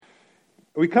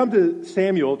We come to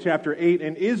Samuel chapter 8,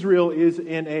 and Israel is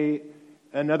in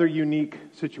another unique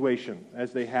situation,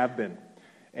 as they have been.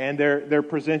 And they're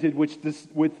presented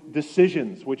with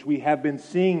decisions, which we have been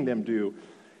seeing them do.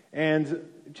 And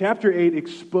chapter 8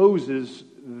 exposes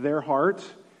their heart,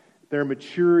 their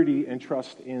maturity, and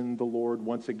trust in the Lord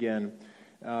once again.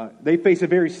 They face a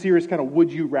very serious kind of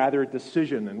would-you-rather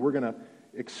decision, and we're going to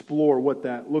explore what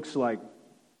that looks like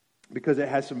because it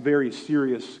has some very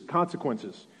serious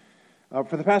consequences.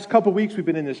 For the past couple weeks, we've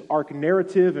been in this ark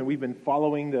narrative, and we've been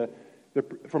following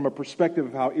from a perspective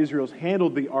of how Israel's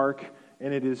handled the ark,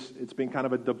 and it's been kind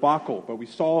of a debacle. But we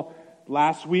saw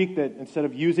last week that instead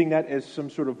of using that as some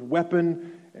sort of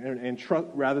weapon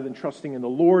rather than trusting in the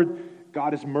Lord,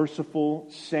 God is merciful.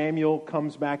 Samuel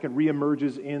comes back and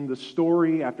reemerges in the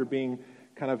story after being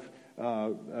kind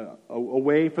of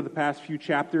away for the past few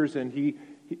chapters, and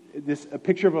a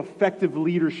picture of effective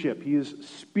leadership. He is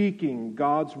speaking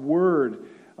God's word.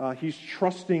 He's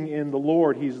trusting in the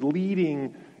Lord. He's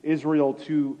leading Israel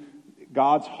to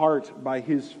God's heart by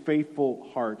his faithful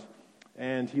heart.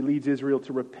 And he leads Israel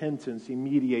to repentance. He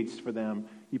mediates for them.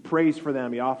 He prays for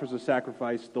them. He offers a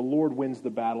sacrifice. The Lord wins the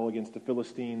battle against the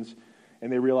Philistines.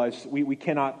 And they realize we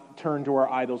cannot turn to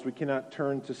our idols. We cannot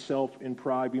turn to self in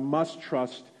pride. We must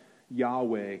trust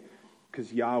Yahweh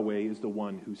because Yahweh is the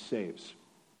one who saves.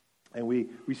 And we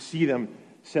see them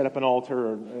set up an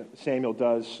altar, Samuel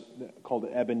does, called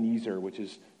Ebenezer, which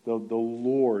is the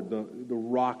Lord, the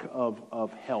rock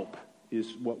of help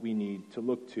is what we need to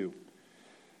look to.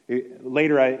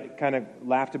 Later, I kind of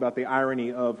laughed about the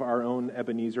irony of our own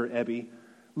Ebenezer, Ebby,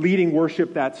 leading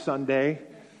worship that Sunday,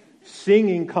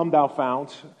 singing Come Thou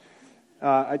Fount.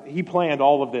 He planned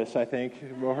all of this, I think,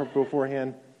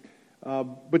 beforehand.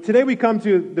 But today we come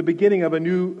to the beginning of a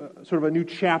new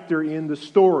chapter in the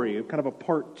story, kind of a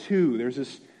part two. There's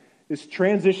this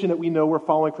transition that we know we're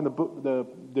following from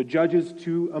the judges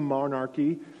to a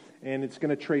monarchy, and it's going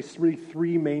to trace really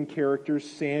three main characters: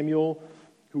 Samuel,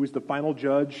 who is the final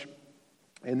judge,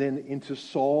 and then into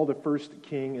Saul, the first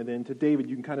king, and then to David.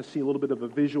 You can kind of see a little bit of a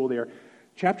visual there.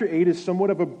 Chapter 8 is somewhat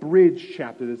of a bridge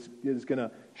chapter that is going to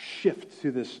shift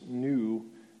to this new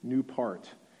part.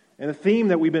 And the theme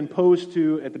that we've been posed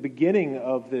to at the beginning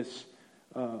of this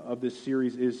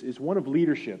series is one of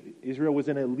leadership. Israel was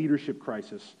in a leadership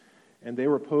crisis, and they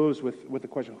were posed with the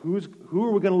question: who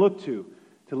are we going to look to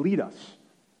lead us?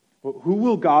 Who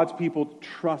will God's people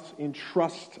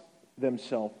entrust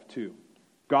themselves to?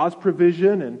 God's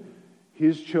provision and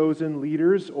His chosen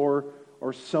leaders, or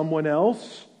someone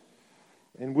else?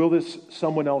 And will this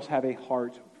someone else have a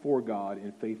heart for God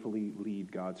and faithfully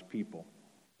lead God's people?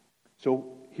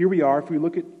 So here we are. If we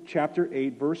look at chapter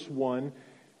 8, verse 1,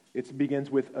 it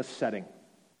begins with a setting.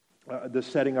 The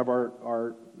setting of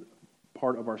our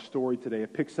part of our story today.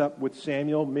 It picks up with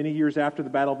Samuel many years after the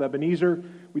Battle of Ebenezer.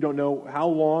 We don't know how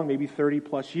long, maybe 30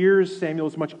 plus years. Samuel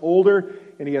is much older,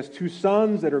 and he has two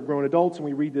sons that are grown adults, and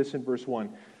we read this in verse 1.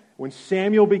 When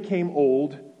Samuel became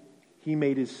old, he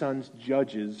made his sons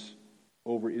judges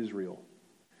over Israel.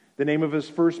 The name of his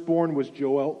firstborn was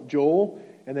Joel,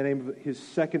 and the name of his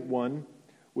second one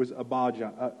was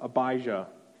Abijah.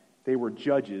 They were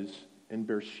judges in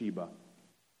Beersheba.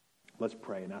 Let's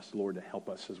pray and ask the Lord to help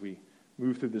us as we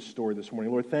move through this story this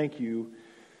morning. Lord, thank you.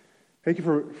 Thank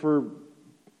you for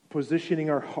positioning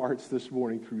our hearts this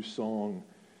morning through song,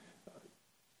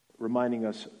 reminding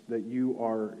us that you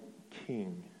are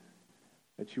King,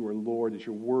 that you are Lord, that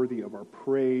you're worthy of our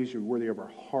praise, you're worthy of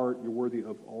our heart, you're worthy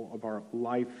of all of our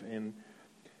life, and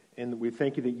we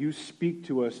thank you that you speak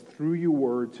to us through your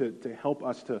word to help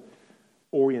us to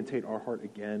orientate our heart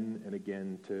again and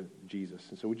again to Jesus.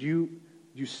 And so would you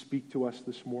speak to us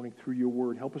this morning through your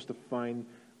word? Help us to find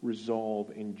resolve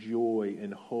and joy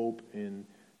and hope and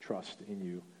trust in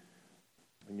you.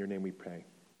 In your name we pray.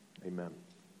 Amen.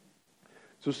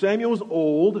 So Samuel's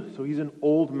old, so he's an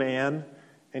old man,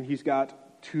 and he's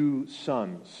got two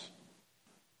sons.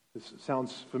 This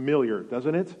sounds familiar,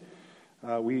 doesn't it?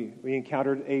 We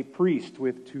encountered a priest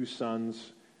with two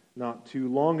sons not too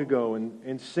long ago,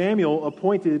 and Samuel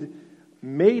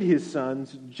made his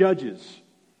sons judges.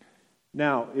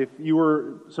 Now, if you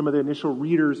were some of the initial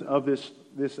readers of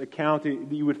this account,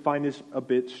 you would find this a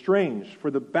bit strange.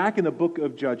 Back in the book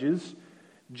of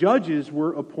Judges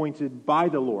were appointed by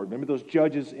the Lord. Remember, those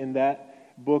judges in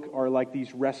that book are like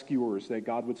these rescuers that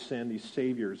God would send, these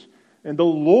saviors. And the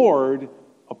Lord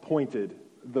appointed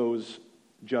those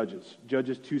judges.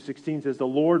 Judges 2:16 says, "The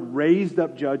Lord raised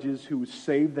up judges who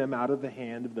saved them out of the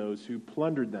hand of those who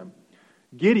plundered them."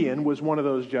 Gideon was one of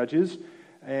those judges.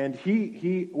 And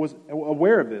he was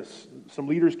aware of this. Some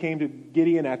leaders came to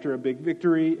Gideon after a big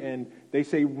victory, and they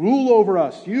say, "Rule over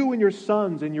us, you and your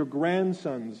sons and your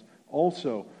grandsons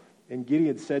also." And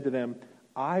Gideon said to them,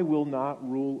 "I will not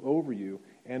rule over you,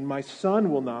 and my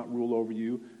son will not rule over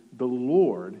you. The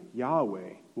Lord,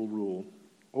 Yahweh, will rule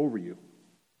over you."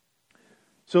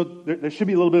 So there should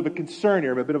be a little bit of a concern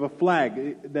here, a bit of a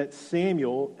flag, that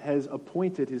Samuel has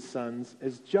appointed his sons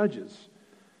as judges.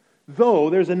 Though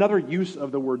there's another use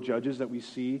of the word judges that we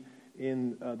see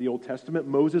in the Old Testament.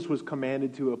 Moses was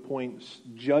commanded to appoint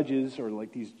judges, or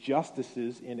like these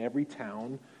justices, in every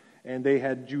town, and they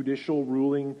had judicial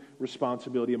ruling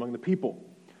responsibility among the people.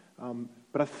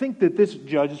 But I think that this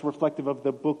judge is reflective of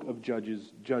the book of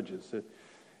Judges.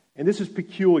 And this is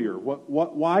peculiar.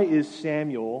 Why is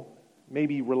Samuel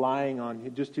maybe relying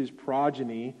on just his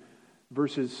progeny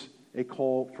versus a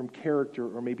call from character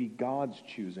or maybe God's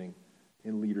choosing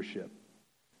in leadership?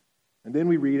 And then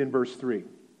we read in verse 3,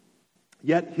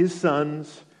 "Yet his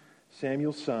sons,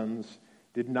 Samuel's sons,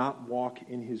 did not walk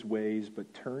in his ways,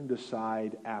 but turned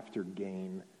aside after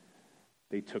gain.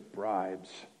 They took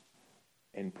bribes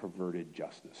and perverted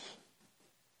justice."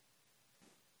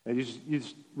 And you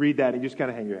just read that and you just kind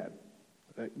of hang your head.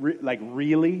 Like,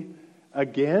 really?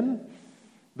 Again?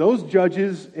 Those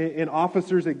judges and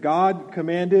officers that God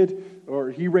commanded, or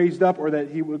he raised up, or that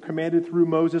he commanded through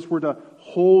Moses, were to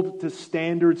hold to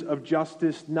standards of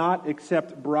justice, not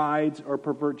accept bribes or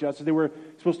pervert justice. They were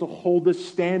supposed to hold the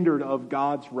standard of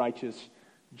God's righteous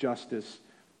justice.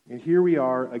 And here we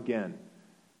are again,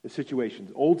 the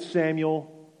situations. Old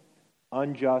Samuel,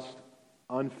 unjust,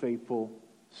 unfaithful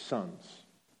sons.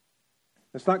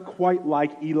 It's not quite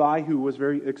like Eli, who was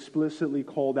very explicitly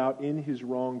called out in his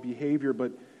wrong behavior,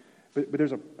 but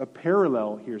there's a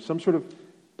parallel here, some sort of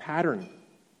pattern.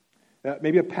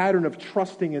 Maybe a pattern of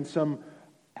trusting in some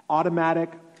automatic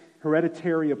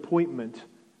hereditary appointment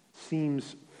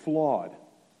seems flawed.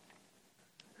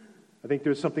 I think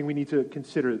there's something we need to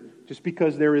consider. Just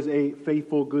because there is a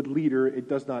faithful, good leader, it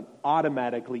does not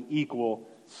automatically equal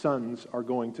sons are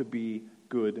going to be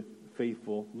good,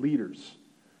 faithful leaders.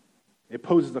 It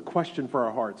poses a question for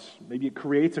our hearts. Maybe it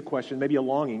creates a question, maybe a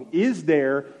longing. Is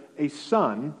there a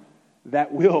son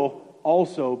that will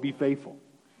also be faithful?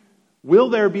 Will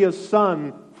there be a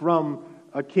son from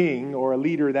a king or a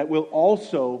leader that will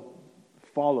also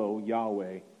follow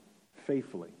Yahweh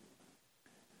faithfully?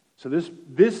 So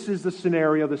this is the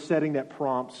scenario, the setting that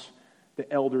prompts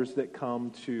the elders that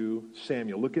come to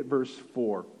Samuel. Look at verse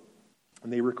 4,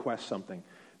 and they request something.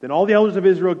 "Then all the elders of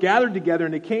Israel gathered together,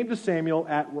 and they came to Samuel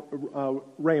at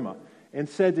Ramah, and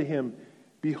said to him,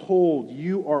 'Behold,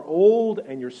 you are old,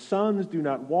 and your sons do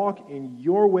not walk in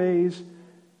your ways.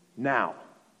 Now,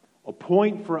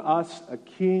 appoint for us a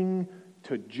king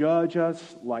to judge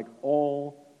us like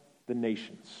all the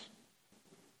nations.'"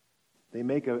 They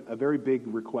make a very big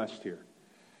request here.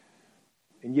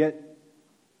 And yet,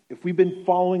 if we've been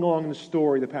following along the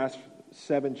story the past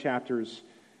 7 chapters,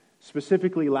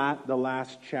 specifically the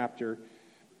last chapter,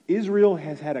 Israel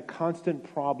has had a constant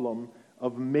problem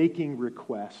of making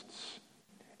requests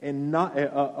and not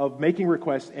asking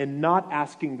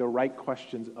the right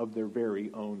questions of their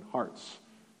very own hearts,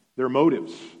 their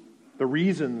motives, the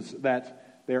reasons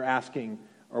that they're asking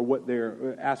or what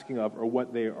they're asking of or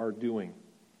what they are doing.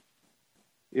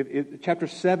 Chapter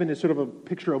 7 is sort of a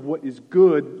picture of what is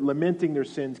good, lamenting their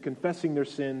sins, confessing their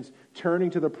sins, turning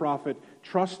to the prophet,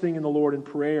 trusting in the Lord in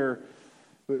prayer.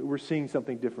 But we're seeing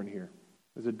something different here.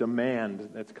 There's a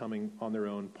demand that's coming on their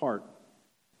own part.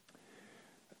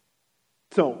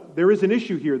 So, there is an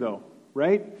issue here though,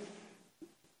 right?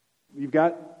 You've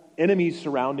got enemies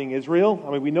surrounding Israel.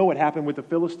 I mean, we know what happened with the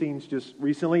Philistines just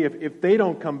recently. If they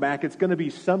don't come back, it's going to be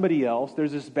somebody else.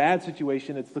 There's this bad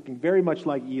situation. It's looking very much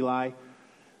like Eli.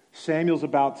 Samuel's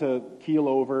about to keel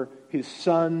over. His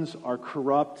sons are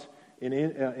corrupt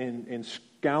and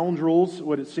scoundrels,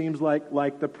 what it seems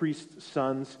like the priest's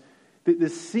sons.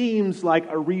 This seems like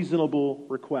a reasonable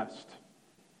request.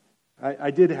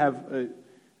 I did have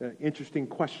an interesting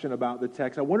question about the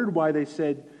text. I wondered why they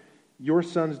said, "Your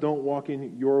sons don't walk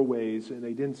in your ways," and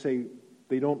they didn't say,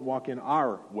 "They don't walk in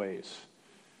our ways."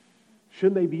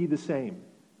 Shouldn't they be the same?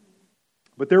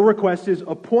 But their request is,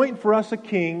 "Appoint for us a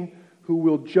king who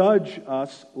will judge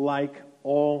us like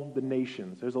all the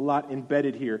nations." There's a lot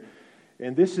embedded here.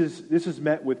 And this is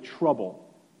met with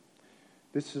trouble.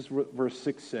 This is what verse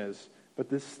 6 says. "But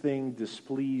this thing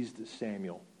displeased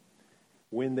Samuel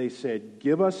when they said,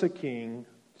 'Give us a king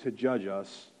to judge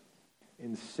us.'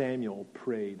 And Samuel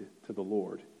prayed to the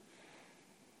Lord."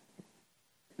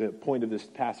 The point of this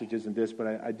passage isn't this, but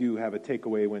I do have a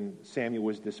takeaway. When Samuel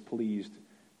was displeased,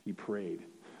 he prayed.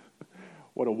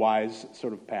 What a wise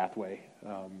sort of pathway.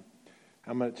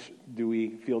 How much do we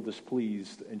feel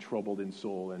displeased and troubled in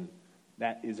soul? And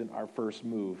that isn't our first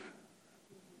move.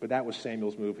 But that was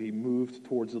Samuel's move. He moved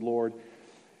towards the Lord.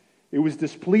 It was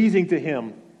displeasing to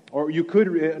him. Or you could,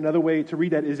 another way to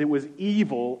read that is it was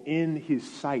evil in his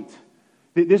sight.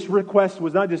 This request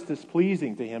was not just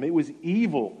displeasing to him, it was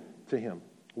evil to him.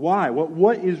 Why?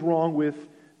 What is wrong with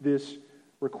this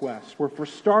request? Well, for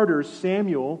starters,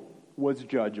 Samuel was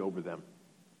judge over them.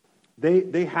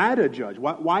 They had a judge.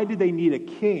 Why did they need a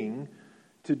king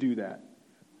to do that?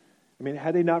 I mean,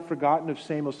 had they not forgotten of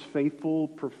Samuel's faithful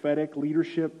prophetic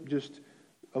leadership just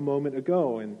a moment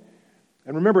ago? And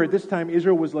remember, at this time,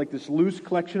 Israel was like this loose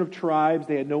collection of tribes.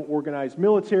 They had no organized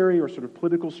military or sort of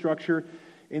political structure.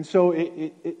 And so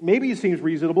maybe it seems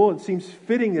reasonable and seems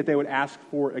fitting that they would ask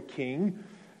for a king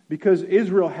because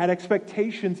Israel had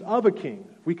expectations of a king.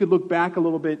 If we could look back a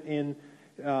little bit in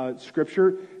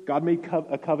Scripture, God made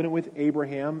a covenant with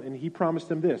Abraham, and he promised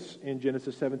him this in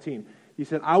Genesis 17. He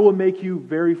said, I will make you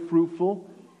very fruitful,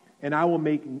 and I will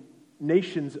make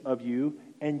nations of you,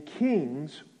 and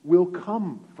kings will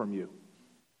come from you.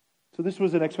 So this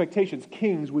was an expectation.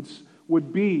 Kings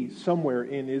would be somewhere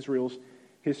in Israel's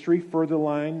history. Further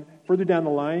down the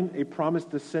line, a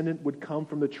promised descendant would come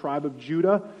from the tribe of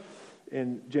Judah.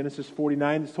 In Genesis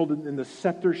 49, it's told, and the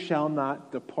scepter shall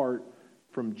not depart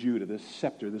from Judah. This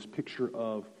scepter, this picture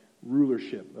of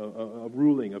rulership, of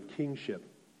ruling, of kingship.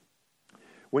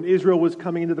 When Israel was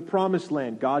coming into the promised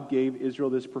land, God gave Israel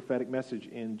this prophetic message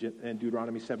in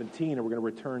Deuteronomy 17, and we're going to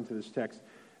return to this text.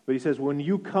 But he says, when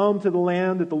you come to the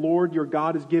land that the Lord your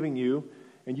God is giving you,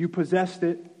 and you possess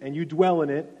it, and you dwell in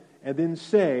it, and then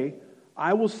say,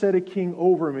 I will set a king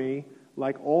over me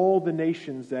like all the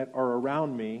nations that are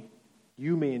around me,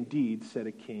 you may indeed set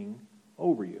a king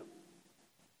over you.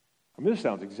 I mean, this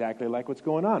sounds exactly like what's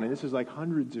going on, and this is like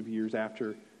hundreds of years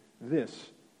after this.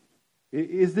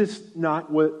 Is this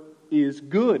not what is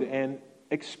good and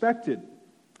expected?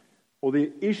 Well,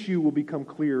 the issue will become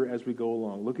clear as we go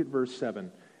along. Look at verse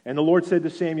 7. And the Lord said to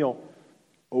Samuel,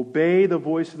 obey the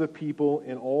voice of the people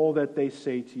in all that they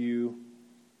say to you,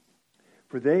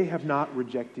 for they have not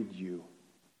rejected you,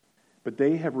 but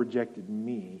they have rejected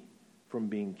me from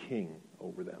being king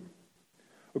over them.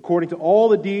 According to all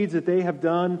the deeds that they have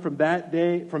done from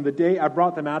the day I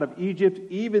brought them out of Egypt,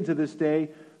 even to this day,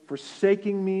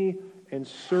 forsaking me and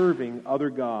serving other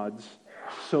gods,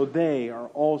 so they are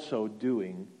also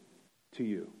doing to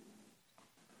you.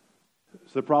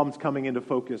 So the problem's coming into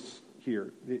focus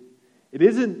here. It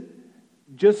isn't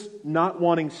just not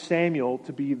wanting Samuel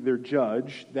to be their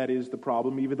judge that is the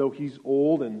problem, even though he's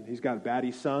old and he's got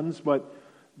batty sons. But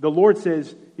the Lord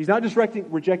says, he's not just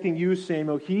rejecting you,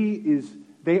 Samuel.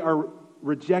 They are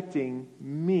rejecting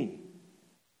me.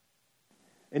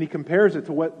 And he compares it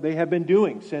to what they have been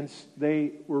doing since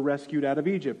they were rescued out of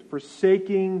Egypt,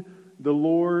 forsaking the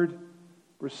Lord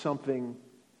for something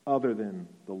other than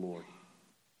the Lord.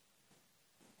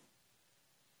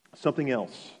 Something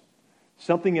else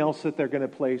that they're going to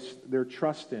place their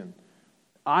trust in.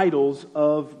 Idols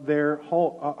of their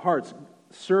hearts.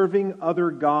 Serving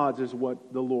other gods is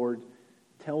what the Lord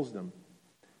tells them.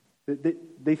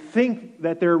 They think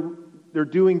that they're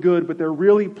doing good, but they're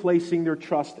really placing their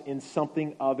trust in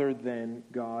something other than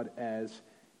God as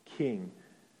king.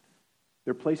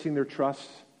 They're placing their trust,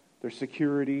 their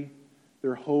security,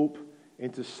 their hope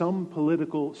into some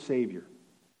political savior.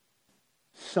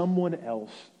 Someone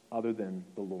else other than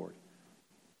the Lord.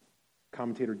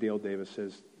 Commentator Dale Davis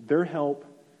says, their help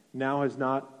now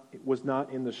was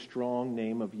not in the strong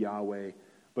name of Yahweh,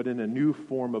 but in a new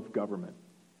form of government.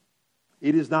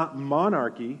 It is not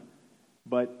monarchy,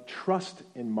 but trust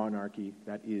in monarchy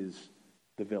that is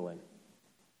the villain.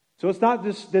 So it's not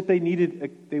just that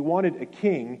they wanted a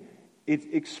king.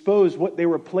 It exposed what they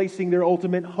were placing their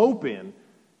ultimate hope in.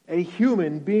 A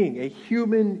human being, a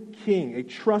human king, a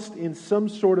trust in some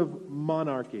sort of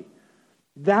monarchy.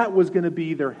 That was going to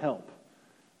be their help.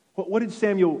 What did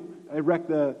Samuel erect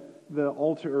the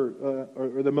altar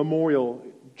or the memorial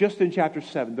just in chapter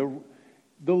 7?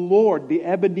 The Lord, the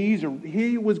Ebenezer,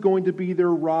 he was going to be their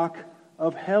rock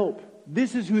of help.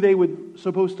 This is who they were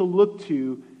supposed to look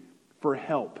to for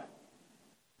help.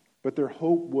 But their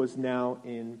hope was now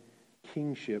in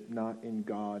kingship, not in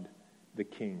God the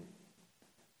King.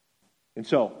 And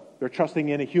so, they're trusting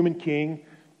in a human king,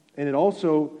 and it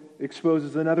also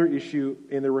exposes another issue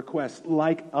in their request,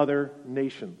 like other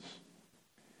nations.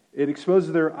 It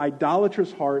exposes their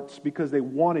idolatrous hearts because they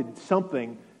wanted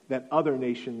something that other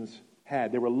nations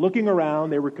had. They were looking around,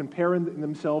 they were comparing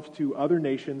themselves to other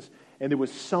nations, and there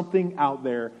was something out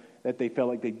there that they felt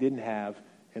like they didn't have,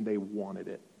 and they wanted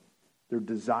it. Their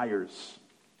desires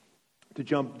To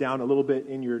jump down a little bit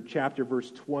in your chapter,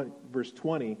 verse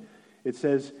 20, it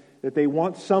says that they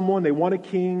want a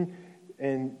king,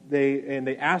 and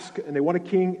they want a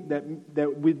king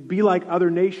that would be like other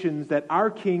nations, that our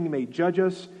king may judge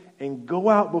us and go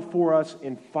out before us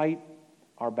and fight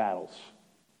our battles.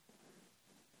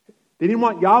 They didn't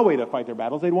want Yahweh to fight their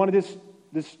battles. They wanted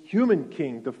this human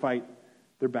king to fight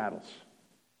their battles.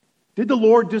 Did the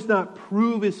Lord just not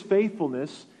prove his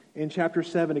faithfulness in chapter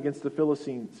 7 against the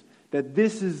Philistines? That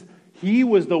he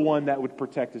was the one that would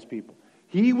protect his people.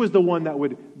 He was the one that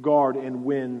would guard and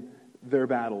win their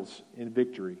battles in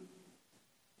victory.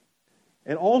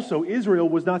 And also, Israel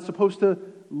was not supposed to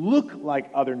look like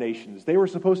other nations. They were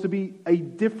supposed to be a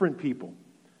different people.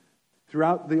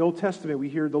 Throughout the Old Testament, we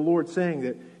hear the Lord saying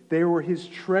that they were his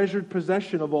treasured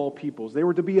possession of all peoples. They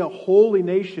were to be a holy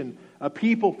nation, a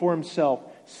people for himself,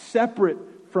 separate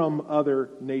from other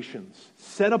nations,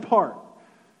 set apart.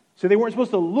 So they weren't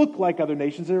supposed to look like other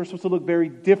nations. They were supposed to look very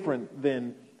different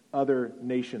than other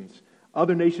nations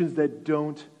that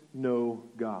don't know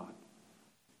God.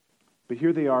 But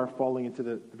here they are falling into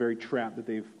the very trap that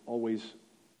they've always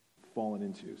fallen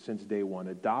into since day one,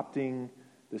 adopting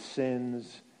the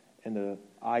sins and the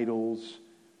idols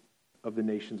of the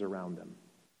nations around them.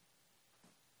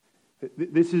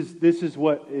 This is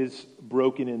what is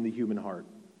broken in the human heart.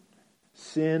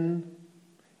 Sin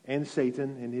and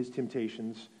Satan and his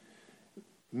temptations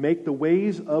make the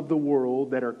ways of the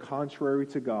world that are contrary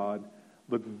to God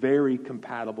look very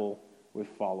compatible with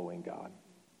following God.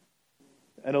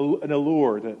 An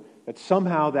allure that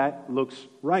somehow that looks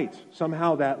right.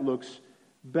 Somehow that looks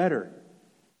better.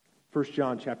 1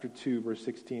 John chapter 2, verse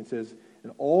 16 says,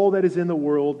 "And all that is in the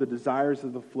world, the desires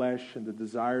of the flesh and the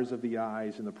desires of the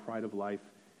eyes and the pride of life,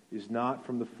 is not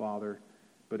from the Father,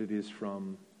 but it is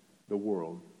from the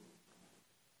world."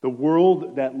 The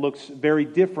world that looks very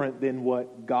different than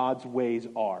what God's ways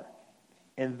are.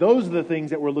 And those are the things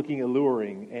that were looking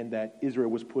alluring and that Israel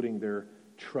was putting their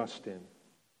trust in.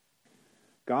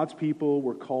 God's people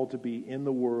were called to be in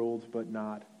the world, but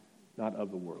not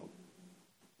of the world.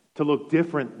 To look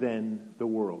different than the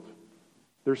world.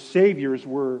 Their saviors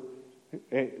were,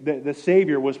 the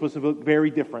Savior was supposed to look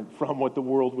very different from what the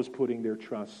world was putting their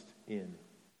trust in.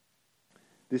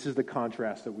 This is the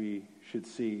contrast that we should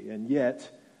see. And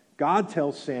yet, God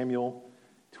tells Samuel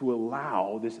to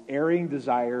allow this erring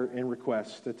desire and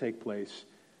request to take place,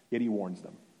 yet he warns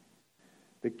them.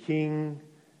 The king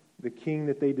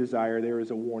that they desire, there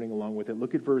is a warning along with it.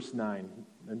 Look at verse 9,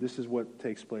 and this is what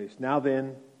takes place. "Now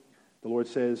then," the Lord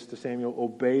says to Samuel,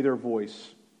 "obey their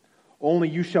voice. Only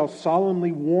you shall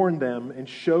solemnly warn them and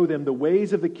show them the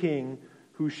ways of the king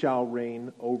who shall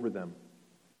reign over them."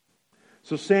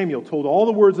 So Samuel told all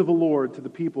the words of the Lord to the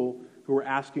people who were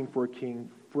asking for a king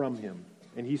from him.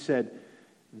 And he said,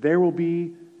 "These will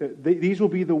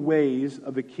be the ways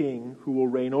of the king who will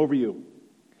reign over you.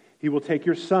 He will take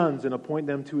your sons and appoint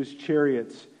them to his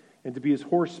chariots and to be his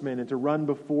horsemen and to run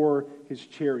before his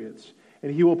chariots.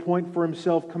 And he will appoint for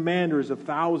himself commanders of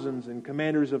thousands and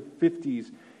commanders of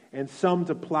 50s, and some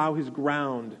to plow his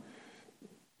ground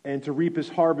and to reap his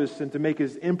harvest and to make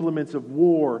his implements of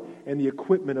war and the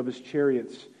equipment of his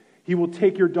chariots. He will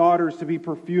take your daughters to be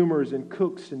perfumers and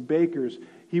cooks and bakers.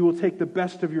 He will take the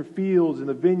best of your fields and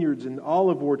the vineyards and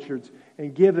olive orchards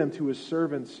and give them to his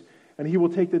servants. And he will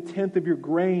take the tenth of your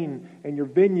grain and your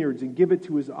vineyards and give it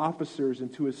to his officers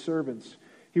and to his servants.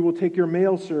 He will take your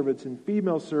male servants and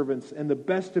female servants and the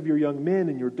best of your young men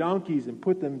and your donkeys and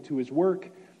put them to his work.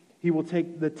 He will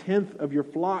take the tenth of your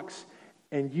flocks,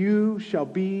 and you shall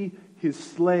be his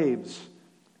slaves.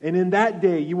 And in that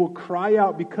day you will cry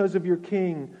out because of your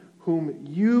king, whom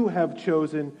you have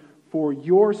chosen for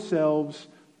yourselves,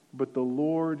 but the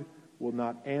Lord will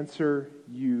not answer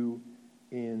you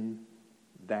in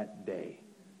that day."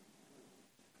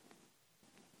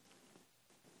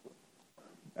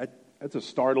 That's a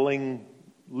startling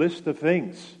list of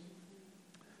things.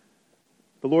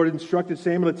 The Lord instructed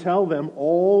Samuel to tell them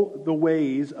all the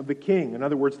ways of the king. In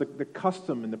other words, the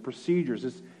custom and the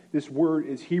procedures. This word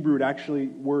is Hebrew. It actually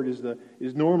word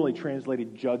is normally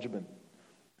translated judgment.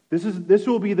 This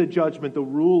will be the judgment, the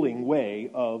ruling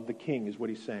way of the king, is what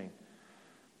he's saying.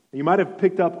 You might have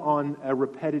picked up on a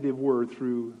repetitive word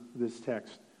through this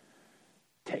text.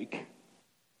 Take.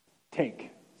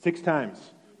 6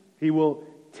 times. He will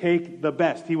take the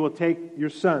best. He will take your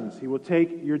sons. He will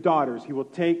take your daughters. He will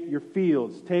take your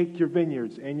fields, take your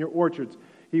vineyards and your orchards.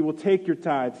 He will take your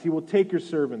tithes. He will take your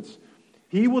servants.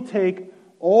 He will take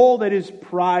all that is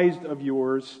prized of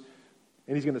yours,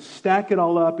 and he's going to stack it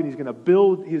all up, and he's going to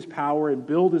build his power and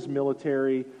build his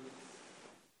military,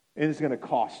 and it's going to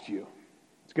cost you.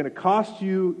 It's going to cost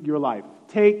you your life.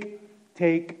 Take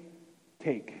take.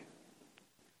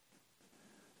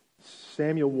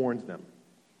 Samuel warns them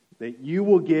that you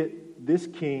will get this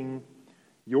king,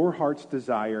 your heart's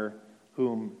desire,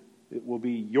 whom it will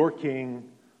be your king,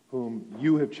 whom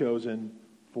you have chosen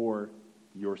for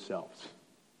yourselves.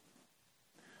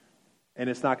 And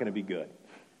it's not going to be good.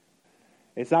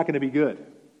 It's not going to be good.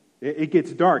 It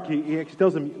gets dark. He actually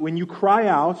tells them, when you cry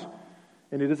out,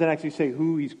 and it doesn't actually say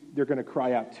who they're going to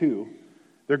cry out to,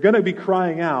 they're going to be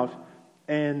crying out,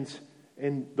 and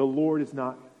the Lord is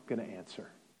not going to answer.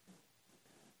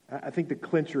 I think the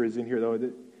clincher is in here, though,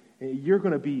 that you're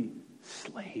going to be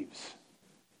slaves.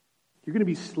 You're going to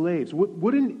be slaves.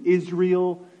 Wouldn't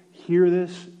Israel hear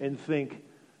this and think,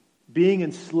 being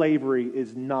in slavery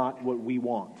is not what we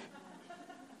want?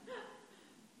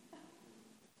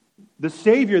 The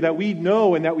Savior that we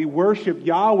know and that we worship,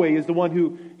 Yahweh, is the one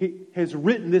who has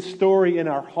written this story in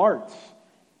our hearts.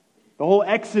 The whole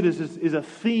Exodus is a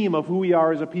theme of who we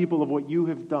are as a people, of what you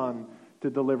have done to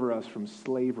deliver us from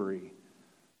slavery,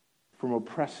 from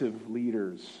oppressive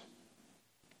leaders.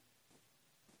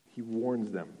 He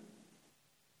warns them.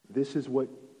 This is what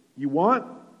you want.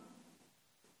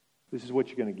 This is what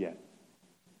you're going to get.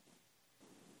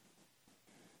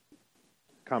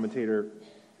 Commentator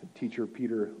and teacher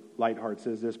Peter Lightheart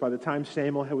says this: by the time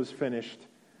Samuel was finished,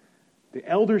 the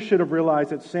elders should have realized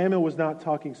that Samuel was not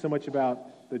talking so much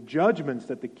about the judgments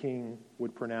that the king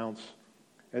would pronounce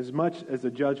as much as the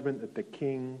judgment that the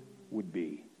king would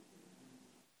be.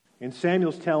 In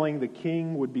Samuel's telling, the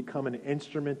king would become an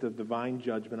instrument of divine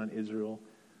judgment on Israel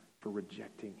for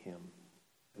rejecting him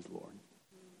as Lord.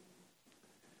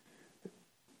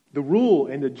 The rule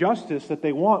and the justice that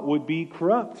they want would be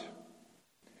corrupt.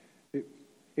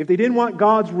 If they didn't want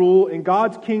God's rule and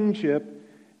God's kingship,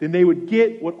 then they would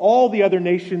get what all the other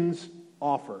nations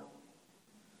offer,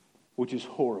 which is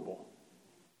horrible,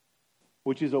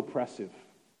 which is oppressive,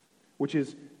 which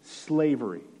is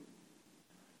slavery.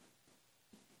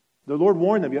 The Lord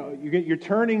warned them, you're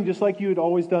turning, just like you had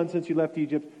always done since you left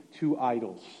Egypt, to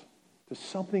idols, to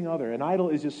something other. An idol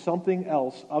is just something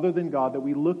else other than God that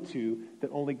we look to,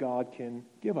 that only God can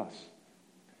give us.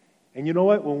 And you know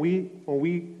what? When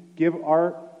we give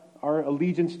our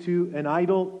allegiance to an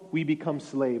idol, we become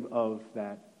slave of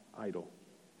that idol.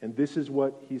 And this is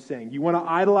what he's saying. You want to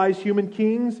idolize human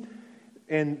kings,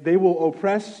 and they will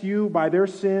oppress you by their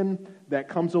sin that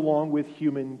comes along with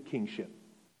human kingship.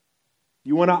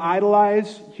 You want to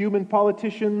idolize human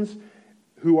politicians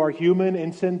who are human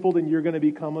and sinful, then you're going to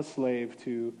become a slave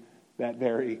to that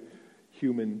very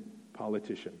human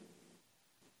politician.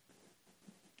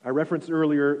 I referenced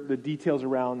earlier the details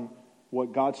around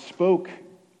what God spoke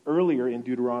earlier in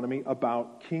Deuteronomy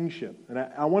about kingship. And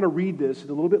I want to read this. It's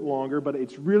a little bit longer, but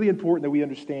it's really important that we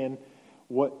understand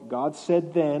what God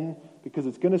said then, because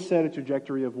it's going to set a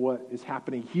trajectory of what is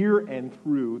happening here and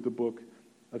through the book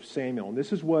of Samuel. And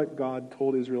this is what God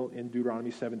told Israel in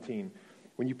Deuteronomy 17.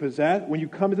 When you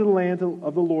come into the land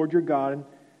of the Lord your God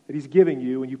that he's giving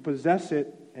you, and you possess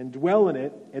it and dwell in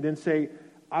it, and then say,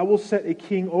 I will set a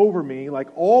king over me like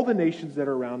all the nations that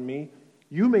are around me,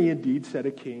 you may indeed set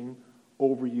a king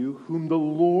over you, whom the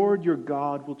Lord your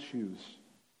God will choose.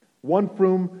 One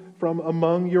from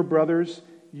among your brothers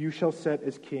you shall set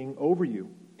as king over you.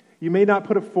 You may not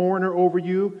put a foreigner over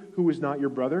you who is not your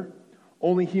brother.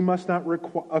 Only he must not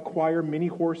acquire many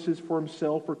horses for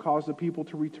himself, or cause the people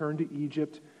to return to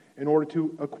Egypt in order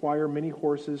to acquire many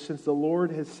horses, since the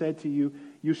Lord has said to you,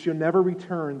 you shall never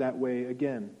return that way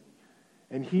again.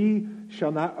 And he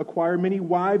shall not acquire many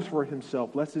wives for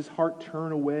himself, lest his heart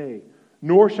turn away.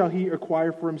 Nor shall he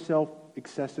acquire for himself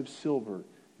excessive silver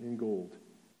and gold.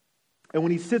 And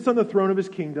when he sits on the throne of his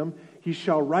kingdom, he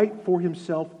shall write for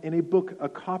himself in a book a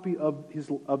copy of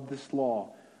this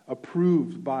law,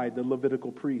 approved by the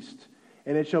Levitical priests.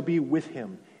 And it shall be with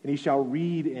him, and he shall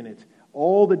read in it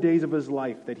all the days of his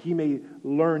life, that he may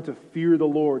learn to fear the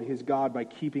Lord his God by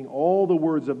keeping all the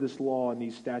words of this law and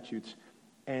these statutes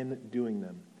and doing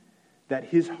them, that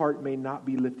his heart may not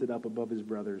be lifted up above his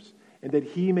brothers, and that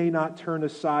he may not turn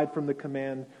aside from the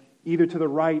command either to the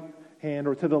right hand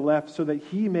or to the left, so that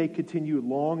he may continue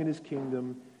long in his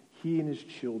kingdom, he and his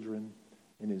children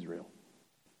in Israel.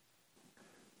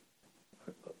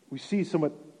 We see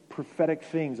somewhat prophetic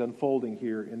things unfolding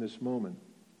here in this moment.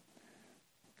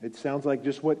 It sounds like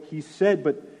just what he said,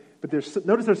 but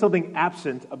notice there's something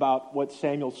absent about what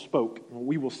Samuel spoke.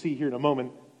 We will see here in a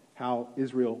moment how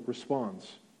Israel responds.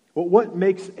 Well, what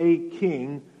makes a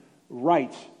king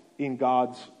right in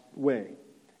God's way?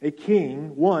 A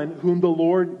king, one whom the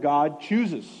Lord God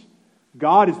chooses.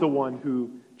 God is the one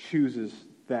who chooses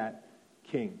that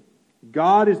king.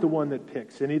 God is the one that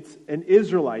picks, and it's an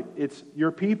Israelite. It's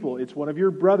your people. It's one of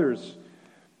your brothers.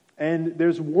 And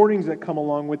there's warnings that come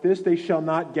along with this. They shall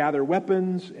not gather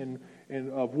weapons and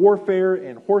of warfare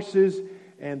and horses,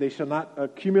 and they shall not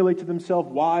accumulate to themselves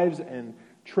wives and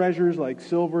treasures like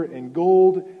silver and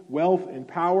gold, wealth and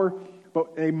power.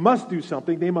 But they must do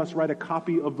something. They must write a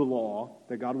copy of the law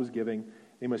that God was giving.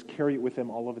 They must carry it with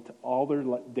them all their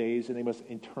days, and they must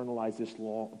internalize this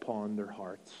law upon their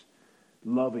hearts.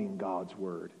 Loving God's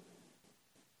word,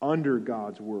 under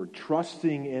God's word,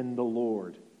 trusting in the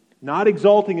Lord, not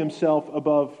exalting himself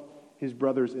above his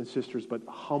brothers and sisters, but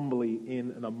humbly in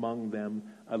and among them,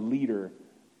 a leader,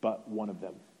 but one of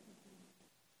them.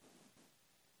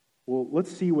 Well,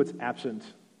 let's see what's absent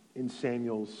in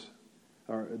Samuel's,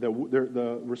 or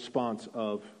the response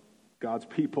of God's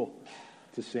people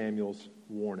to Samuel's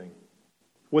warning.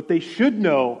 What they should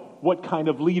know, what kind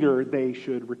of leader they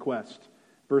should request.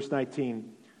 Verse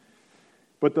 19,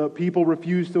 but the people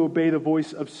refused to obey the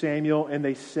voice of Samuel, and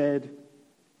they said,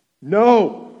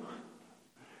 no,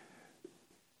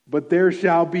 but there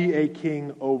shall be a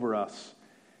king over us,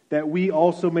 that we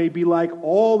also may be like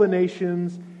all the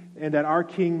nations, and that our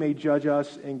king may judge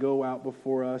us and go out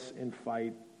before us and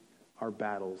fight our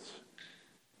battles.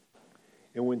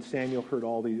 And when Samuel heard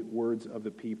all the words of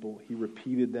the people, he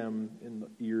repeated them in the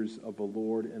ears of the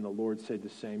Lord, and the Lord said to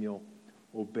Samuel,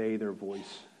 obey their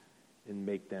voice and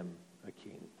make them a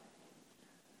king.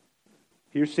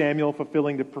 Here's Samuel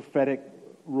fulfilling the prophetic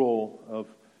role of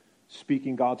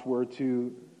speaking God's word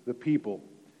to the people.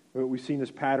 We've seen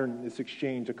this pattern, this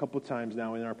exchange a couple of times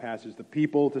now in our passage. The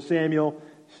people to Samuel,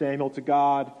 Samuel to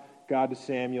God, God to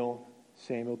Samuel,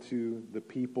 Samuel to the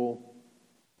people.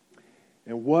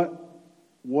 And what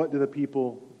do the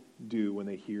people do when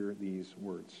they hear these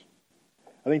words?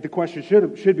 I think the question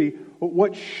should be,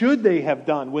 what should they have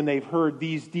done when they've heard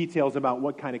these details about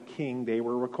what kind of king they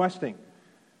were requesting?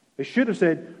 They should have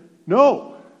said,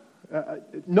 no,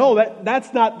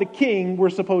 that's not the king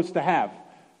we're supposed to have,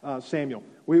 Samuel.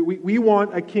 We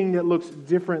want a king that looks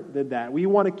different than that. We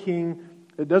want a king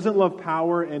that doesn't love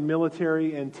power and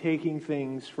military and taking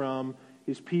things from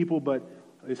his people, but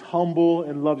is humble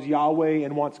and loves Yahweh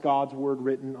and wants God's word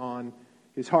written on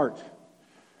his heart.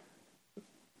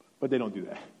 But they don't do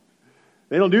that.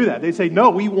 They don't do that. They say, no,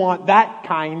 we want that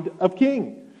kind of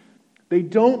king. They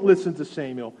don't listen to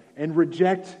Samuel and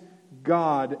reject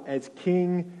God as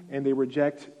king, and they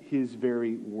reject his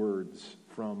very words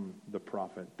from the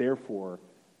prophet, therefore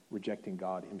rejecting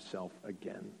God himself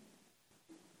again.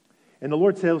 And the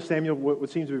Lord tells Samuel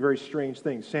what seems to be a very strange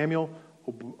thing. Samuel,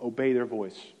 obey their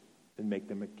voice and make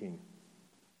them a king.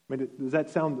 I mean, does that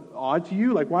sound odd to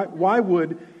you? Like, why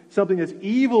would something that's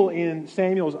evil in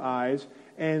Samuel's eyes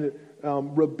and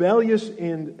rebellious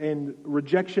and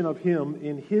rejection of him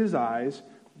in his eyes,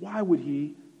 why would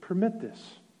he permit this?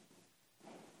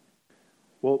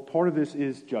 Well, part of this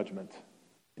is judgment,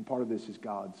 and part of this is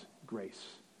God's grace.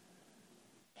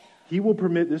 He will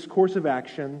permit this course of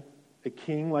action, a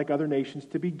king like other nations,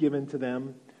 to be given to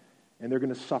them, and they're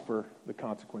going to suffer the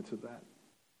consequence of that,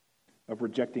 of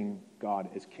rejecting God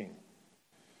as king.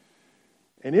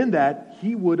 And in that,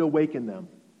 he would awaken them.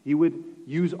 He would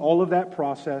use all of that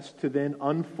process to then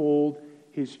unfold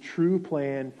his true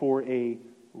plan for a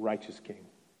righteous king,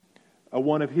 a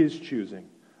one of his choosing,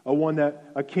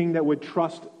 a king that would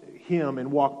trust him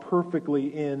and walk perfectly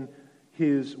in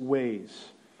his ways.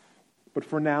 But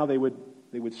for now, they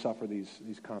would suffer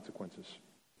these consequences.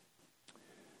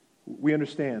 We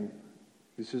understand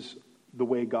this is the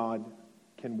way God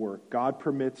can work. God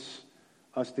permits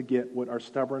us to get what our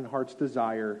stubborn hearts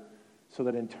desire, so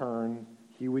that in turn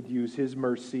he would use his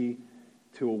mercy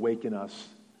to awaken us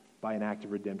by an act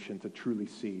of redemption to truly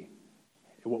see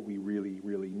what we really,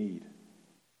 really need.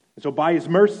 And so by his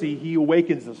mercy, he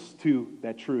awakens us to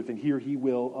that truth. And here he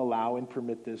will allow and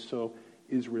permit this so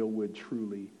Israel would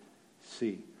truly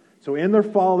see. So in their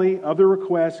folly of their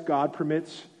request, God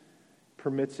permits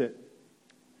it.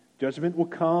 Judgment will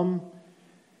come,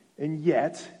 and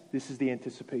yet this is the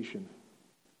anticipation.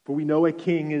 For we know a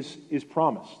king is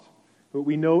promised. But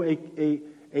we know a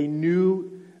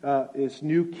new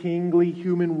kingly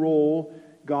human role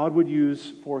God would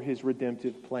use for his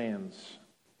redemptive plans.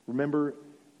 Remember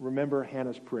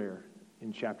Hannah's prayer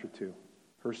in chapter 2,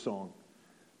 her song.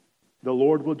 The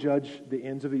Lord will judge the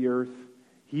ends of the earth.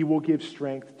 He will give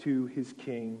strength to his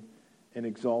king and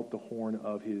exalt the horn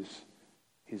of his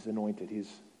anointed, his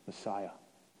Messiah.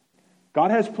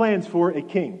 God has plans for a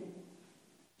king,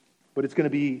 but it's going to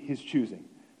be his choosing.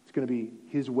 It's going to be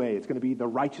his way. It's going to be the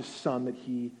righteous son that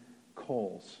he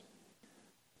calls.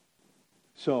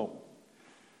 So,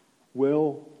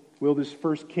 will this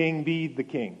first king be the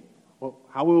king? Well,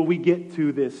 how will we get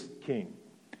to this king?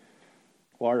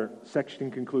 Well, our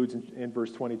section concludes in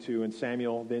verse 22, and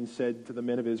Samuel then said to the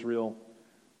men of Israel,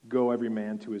 "Go every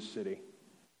man to his city."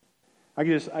 I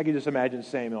could just imagine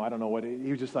Samuel. I don't know what he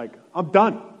was just like. I'm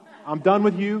done. I'm done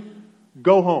with you.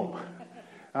 Go home.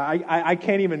 I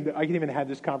can't even have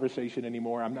this conversation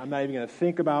anymore. I'm not even going to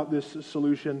think about this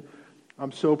solution.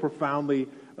 I'm so profoundly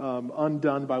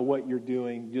undone by what you're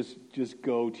doing. Just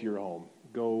go to your home.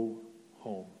 Go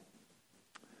home.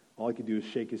 All I could do is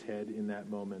shake his head in that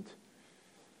moment.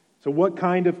 So what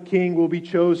kind of king will be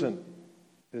chosen?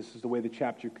 This is the way the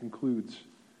chapter concludes.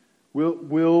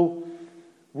 Will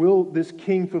this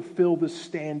king fulfill the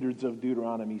standards of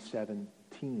Deuteronomy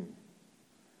 17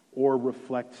 or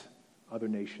reflect other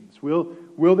nations?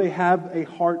 Will they have a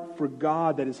heart for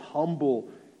God that is humble,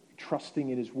 trusting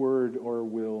in His word, or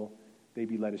will they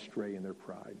be led astray in their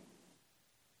pride?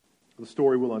 The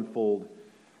story will unfold.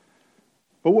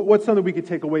 But what's something we could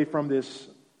take away from this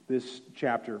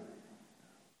chapter?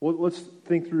 Well, let's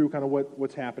think through kind of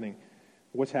what's happening.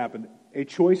 What's happened? A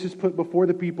choice is put before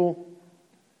the people.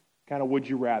 Kind of would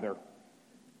you rather?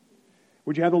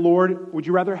 Would you have the Lord? Would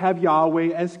you rather have Yahweh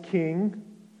as king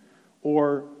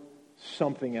or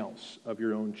something else of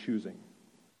your own choosing?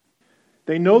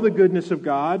 They know the goodness of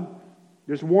God.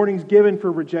 There's warnings given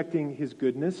for rejecting His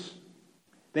goodness.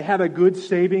 They have a good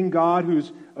saving God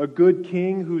who's a good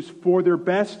king, who's for their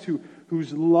best,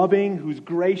 who's loving, who's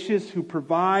gracious, who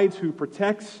provides, who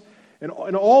protects. And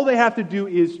all they have to do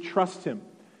is trust Him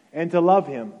and to love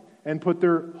Him and put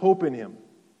their hope in Him.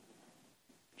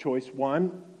 Choice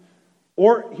one.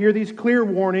 Or hear these clear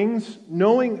warnings,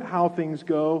 knowing how things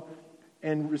go,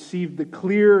 and receive the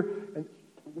clear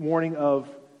warning of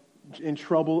in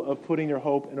trouble of putting their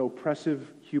hope in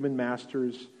oppressive human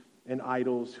masters and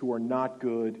idols who are not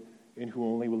good and who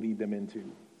only will lead them into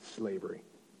slavery.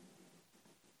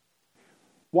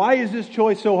 Why is this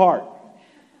choice so hard?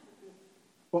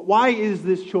 Why is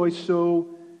this choice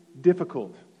so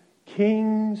difficult?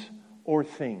 Kings or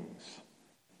things?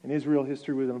 In Israel,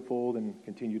 history would unfold and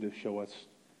continue to show us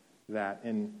that.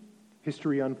 And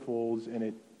history unfolds and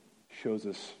it shows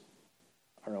us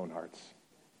our own hearts.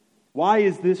 Why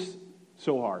is this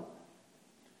so hard?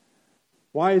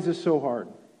 Why is this so hard?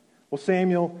 Well,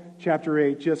 Samuel chapter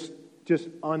 8 just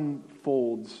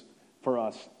unfolds for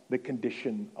us the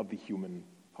condition of the human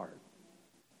heart.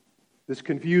 This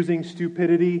confusing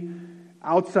stupidity,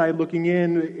 outside looking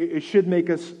in, it should make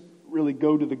us really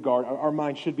go to the garden. Our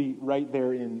mind should be right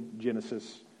there in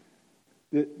Genesis.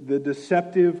 The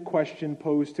deceptive question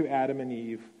posed to Adam and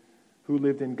Eve, who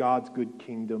lived in God's good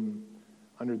kingdom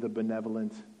under the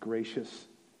benevolent, gracious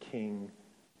king,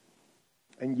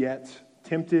 and yet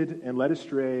tempted and led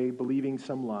astray, believing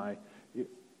some lie.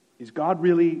 Is God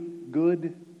really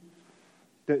good?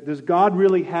 Does God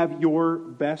really have your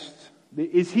best?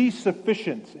 Is He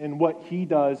sufficient in what He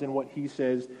does and what He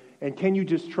says? And can you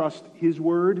just trust His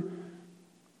word?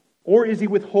 Or is He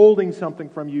withholding something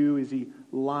from you? Is He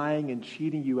lying and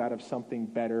cheating you out of something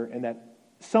better? And that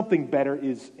something better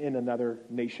is in another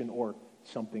nation or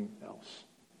something else.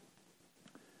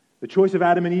 The choice of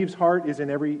Adam and Eve's heart is in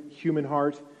every human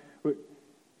heart.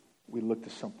 We look to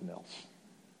something else.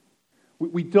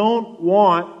 We don't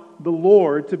want the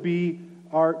Lord to be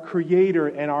our creator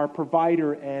and our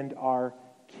provider and our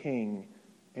king,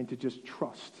 and to just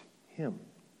trust Him.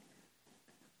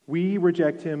 We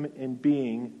reject Him in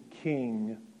being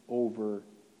king over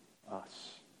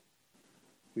us.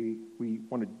 We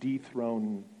want to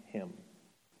dethrone Him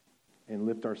and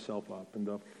lift ourselves up. And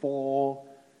the fall,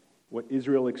 what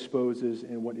Israel exposes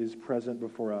and what is present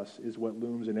before us is what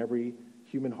looms in every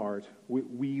human heart.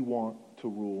 We want to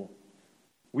rule.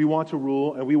 We want to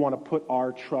rule, and we want to put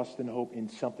our trust and hope in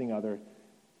something other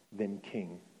than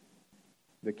King.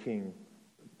 The King.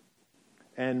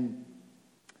 And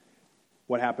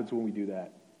what happens when we do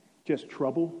that? Just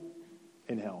trouble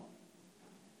and hell.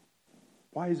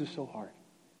 Why is this so hard?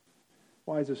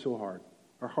 Why is this so hard?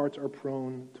 Our hearts are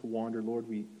prone to wander, Lord.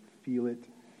 We feel it.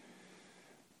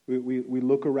 We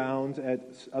look around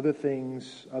at other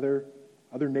things, other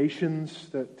nations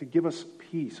to give us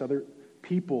peace, other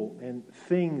people and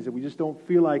things that we just don't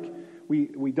feel like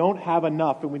we don't have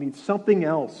enough and we need something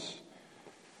else.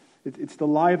 It's the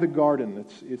lie of the garden.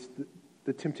 It's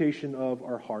the temptation of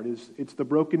our heart. It's the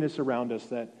brokenness around us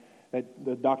that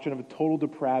the doctrine of total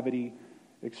depravity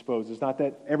exposes. Not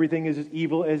that everything is as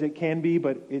evil as it can be,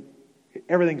 but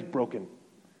everything's broken.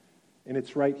 And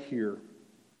it's right here.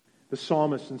 The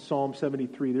psalmist in Psalm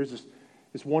 73, there's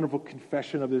this wonderful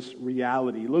confession of this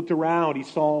reality. He looked around, he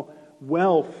saw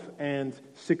wealth and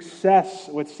success,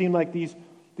 what seemed like these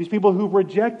These people who've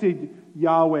rejected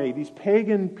Yahweh, these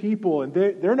pagan people, and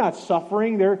they're not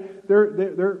suffering.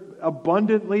 They're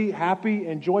abundantly happy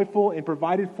and joyful and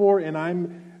provided for, and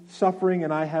I'm suffering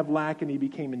and I have lack, and he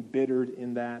became embittered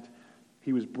in that.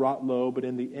 He was brought low, but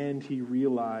in the end he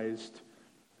realized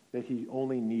that he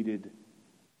only needed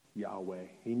Yahweh.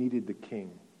 He needed the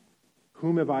King.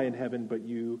 Whom have I in heaven but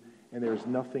you, and there is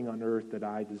nothing on earth that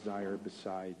I desire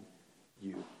beside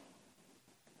you.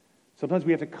 Sometimes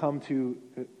we have to come to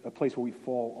a place where we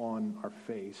fall on our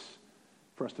face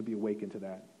for us to be awakened to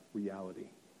that reality.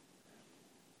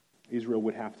 Israel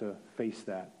would have to face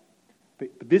that. But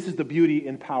this is the beauty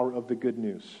and power of the good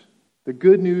news. The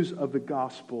good news of the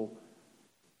gospel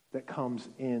that comes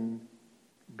in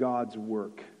God's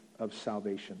work of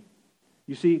salvation.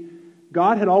 You see,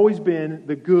 God had always been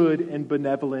the good and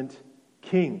benevolent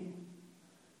King.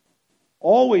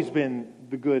 Always been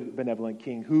the good, benevolent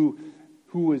King who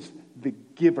was the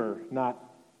giver, not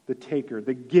the taker.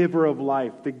 The giver of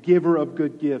life, the giver of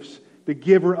good gifts, the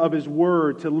giver of his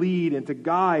word to lead and to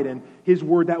guide, and his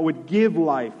word that would give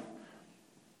life.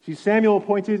 See, Samuel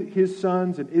appointed his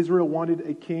sons, and Israel wanted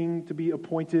a king to be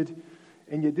appointed.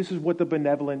 And yet this is what the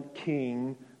benevolent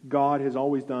King, God, has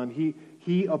always done.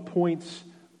 He appoints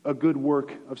a good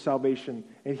work of salvation.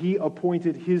 And he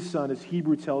appointed his son, as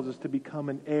Hebrew tells us, to become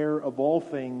an heir of all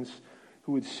things,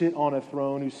 who would sit on a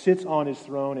throne, who sits on his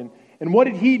throne. And what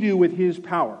did he do with his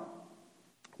power?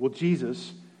 Well,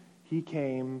 Jesus, he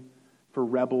came for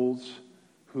rebels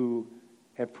who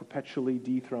have perpetually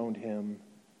dethroned him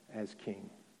as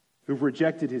king, who've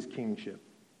rejected his kingship.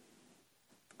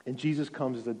 And Jesus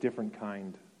comes as a different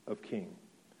kind of king.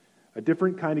 A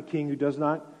different kind of king who does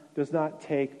not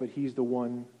take, but he's the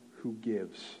one who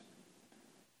gives.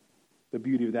 The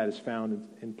beauty of that is found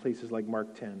in places like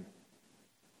Mark 10.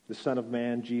 The Son of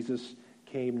Man, Jesus,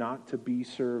 came not to be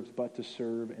served, but to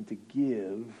serve and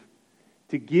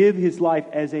to give his life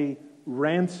as a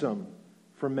ransom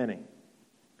for many.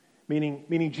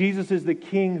 Meaning Jesus is the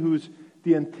king who's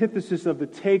the antithesis of the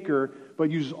taker, but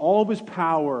uses all of his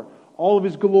power, all of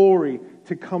his glory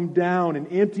to come down and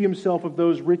empty himself of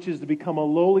those riches to become a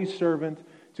lowly servant,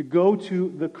 to go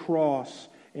to the cross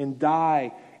and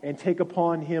die and take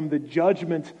upon him the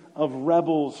judgment of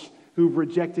rebels who've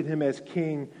rejected him as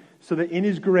king, so that in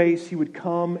his grace he would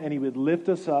come and he would lift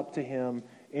us up to him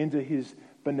into his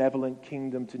benevolent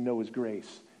kingdom to know his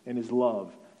grace and his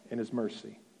love and his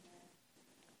mercy.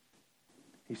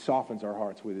 He softens our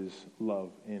hearts with his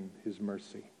love and his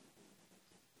mercy.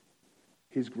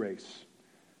 His grace.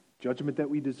 Judgment that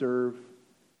we deserve,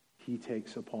 he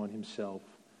takes upon himself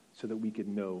so that we could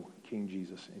know King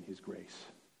Jesus and his grace.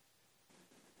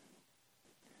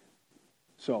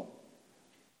 So,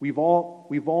 we've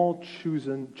all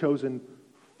chosen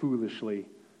foolishly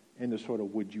in the sort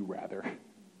of would you rather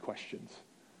questions.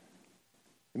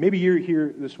 And maybe you're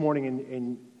here this morning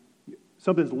and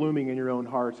something's looming in your own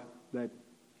heart that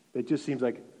just seems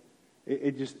like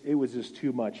it was just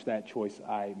too much, that choice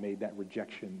I made, that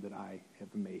rejection that I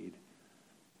have made.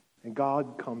 And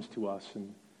God comes to us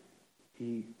and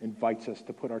he invites us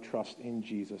to put our trust in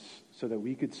Jesus so that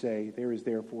we could say, there is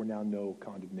therefore now no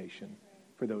condemnation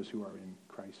for those who are in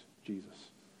Christ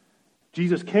Jesus.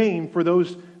 Jesus came for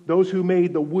those who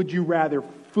made the would you rather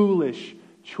foolish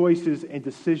choices and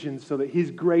decisions so that his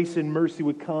grace and mercy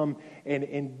would come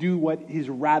and do what his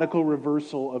radical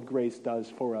reversal of grace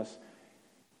does for us.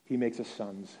 He makes us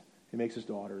sons. He makes us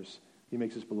daughters. He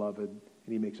makes us beloved. And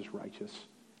he makes us righteous.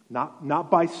 Not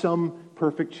by some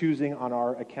perfect choosing on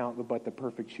our account, but the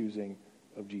perfect choosing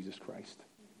of Jesus Christ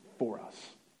for us.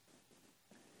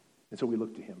 And so we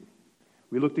look to him.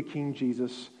 We look to King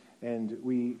Jesus and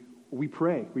we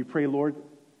pray. We pray, Lord,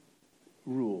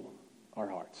 rule our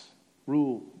hearts.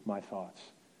 Rule my thoughts.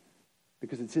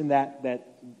 Because it's in that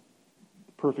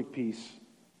perfect peace,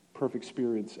 perfect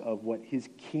experience of what his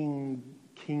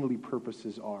kingly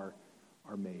purposes are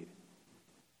made.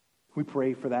 We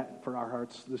pray for that for our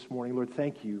hearts this morning. Lord,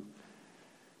 thank you.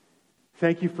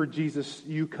 Thank you for Jesus,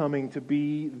 you coming to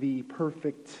be the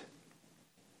perfect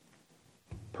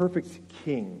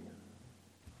King.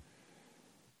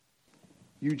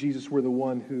 You, Jesus, were the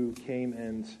one who came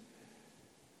and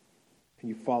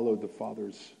you followed the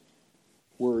Father's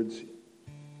words,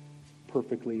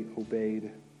 perfectly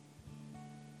obeyed,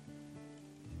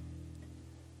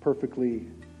 perfectly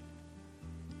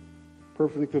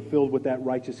fulfilled what that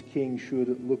righteous king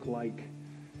should look like,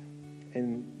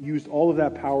 and used all of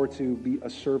that power to be a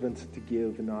servant to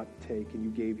give and not take. And you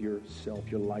gave yourself,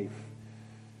 your life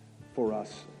for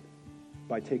us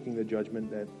by taking the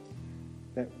judgment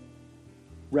that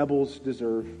rebels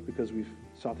deserve because we've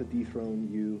sought to dethrone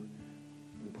you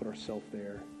and put ourselves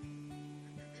there.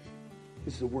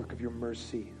 This is a work of your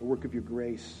mercy, a work of your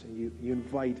grace. And you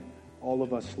invite all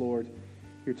of us, Lord,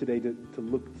 here today to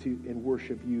look to and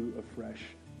worship you afresh,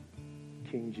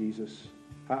 King Jesus.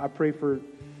 I pray for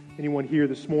anyone here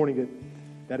this morning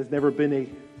that has never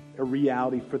been a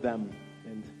reality for them.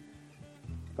 And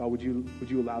God, would you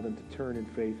allow them to turn in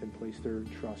faith and place their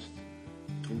trust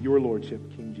in your lordship,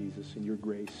 King Jesus, in your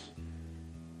grace.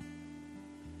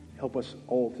 Help us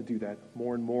all to do that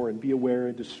more and more and be aware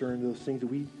and discern those things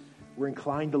that we're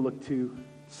inclined to look to,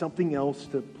 something else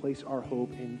to place our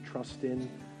hope and trust in.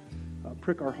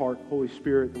 Prick our heart, Holy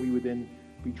Spirit, that we would then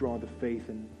be drawn to faith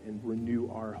and renew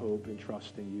our hope and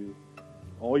trust in you.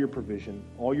 All your provision,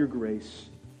 all your grace,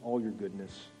 all your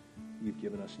goodness you've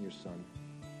given us in your Son.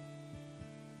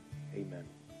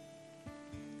 Amen.